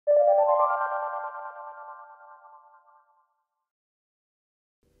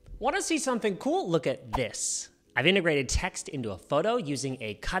Want to see something cool? Look at this. I've integrated text into a photo using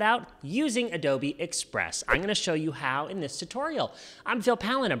a cutout using Adobe Express. I'm going to show you how in this tutorial. I'm Phil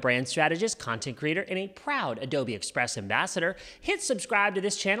Pallen, a brand strategist, content creator, and a proud Adobe Express ambassador. Hit subscribe to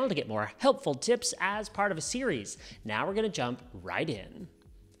this channel to get more helpful tips as part of a series. Now we're going to jump right in.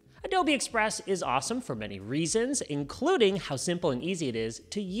 Adobe Express is awesome for many reasons, including how simple and easy it is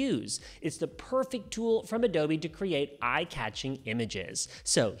to use. It's the perfect tool from Adobe to create eye-catching images.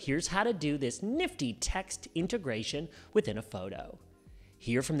 So here's how to do this nifty text integration within a photo.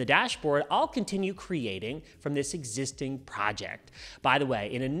 Here from the dashboard, I'll continue creating from this existing project. By the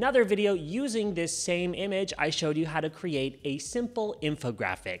way, in another video using this same image, I showed you how to create a simple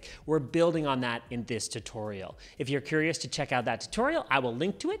infographic. We're building on that in this tutorial. If you're curious to check out that tutorial, I will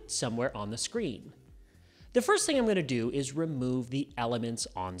link to it somewhere on the screen. The first thing I'm going to do is remove the elements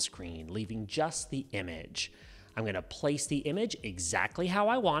on screen, leaving just the image. I'm going to place the image exactly how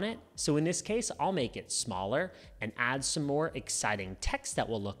I want it. So in this case, I'll make it smaller and add some more exciting text that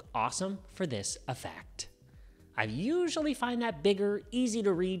will look awesome for this effect. I usually find that bigger, easy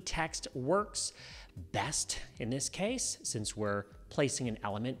to read text works best in this case, since we're placing an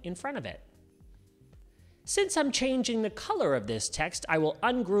element in front of it. Since I'm changing the color of this text, I will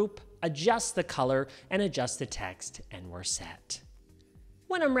ungroup, adjust the color, and adjust the text, and we're set.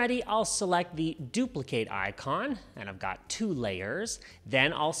 When I'm ready, I'll select the duplicate icon, and I've got two layers.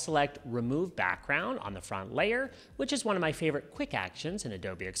 Then I'll select Remove Background on the front layer, which is one of my favorite quick actions in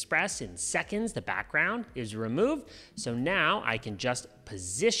Adobe Express. In seconds, the background is removed. So now I can just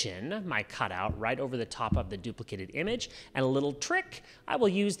position my cutout right over the top of the duplicated image. And a little trick, I will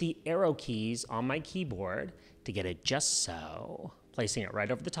use the arrow keys on my keyboard to get it just so. Placing it right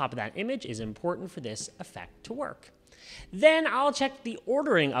over the top of that image is important for this effect to work. Then I'll check the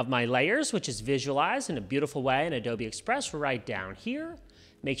ordering of my layers, which is visualized in a beautiful way in Adobe Express right down here.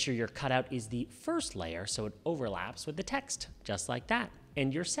 Make sure your cutout is the first layer so it overlaps with the text, just like that,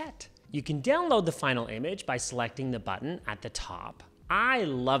 and you're set. You can download the final image by selecting the button at the top. I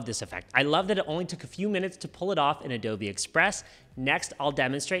love this effect. I love that it only took a few minutes to pull it off in Adobe Express. Next, I'll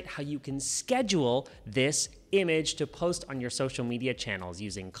demonstrate how you can schedule this image to post on your social media channels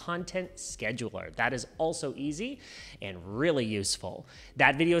using Content Scheduler. That is also easy and really useful.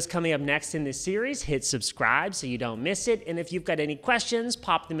 That video is coming up next in this series. Hit subscribe so you don't miss it. And if you've got any questions,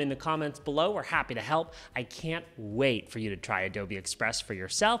 pop them in the comments below. We're happy to help. I can't wait for you to try Adobe Express for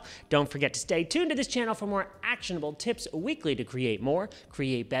yourself. Don't forget to stay tuned to this channel for more actionable tips weekly to create more,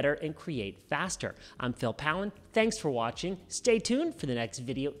 create better, and create faster. I'm Phil Pallen. Thanks for watching. Stay tuned for the next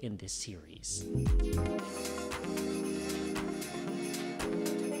video in this series.